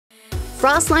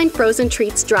FROSTLINE Frozen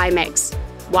Treats Dry Mix.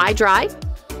 Why dry?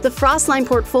 The FROSTLINE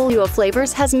portfolio of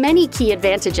flavors has many key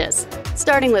advantages,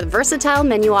 starting with versatile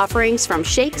menu offerings from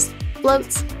shakes,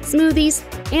 floats, smoothies,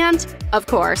 and, of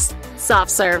course,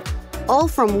 soft serve, all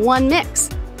from one mix.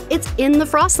 It's in the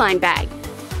FROSTLINE bag.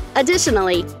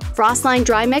 Additionally, FROSTLINE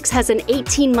Dry Mix has an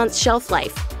 18-month shelf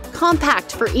life,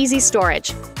 compact for easy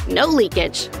storage, no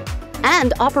leakage.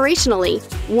 And operationally,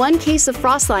 one case of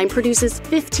FROSTLINE produces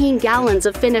 15 gallons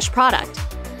of finished product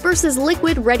versus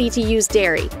liquid ready-to-use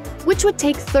dairy, which would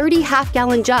take 30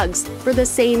 half-gallon jugs for the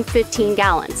same 15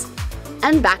 gallons.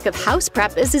 And back-of-house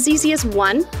prep is as easy as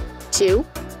 1, 2,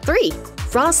 3.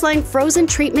 FROSTLINE Frozen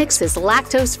Treat Mix is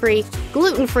lactose-free,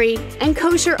 gluten-free, and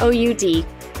kosher OUD.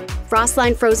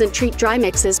 FROSTLINE Frozen Treat Dry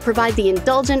Mixes provide the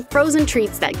indulgent frozen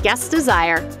treats that guests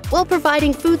desire, while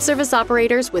providing food service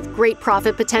operators with great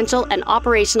profit potential and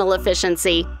operational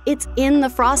efficiency. It's in the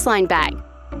FROSTLINE bag.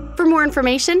 For more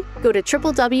information, go to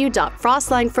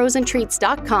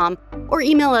www.frostlinefrozentreats.com or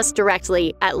email us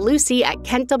directly at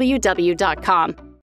lucy@kentww.com.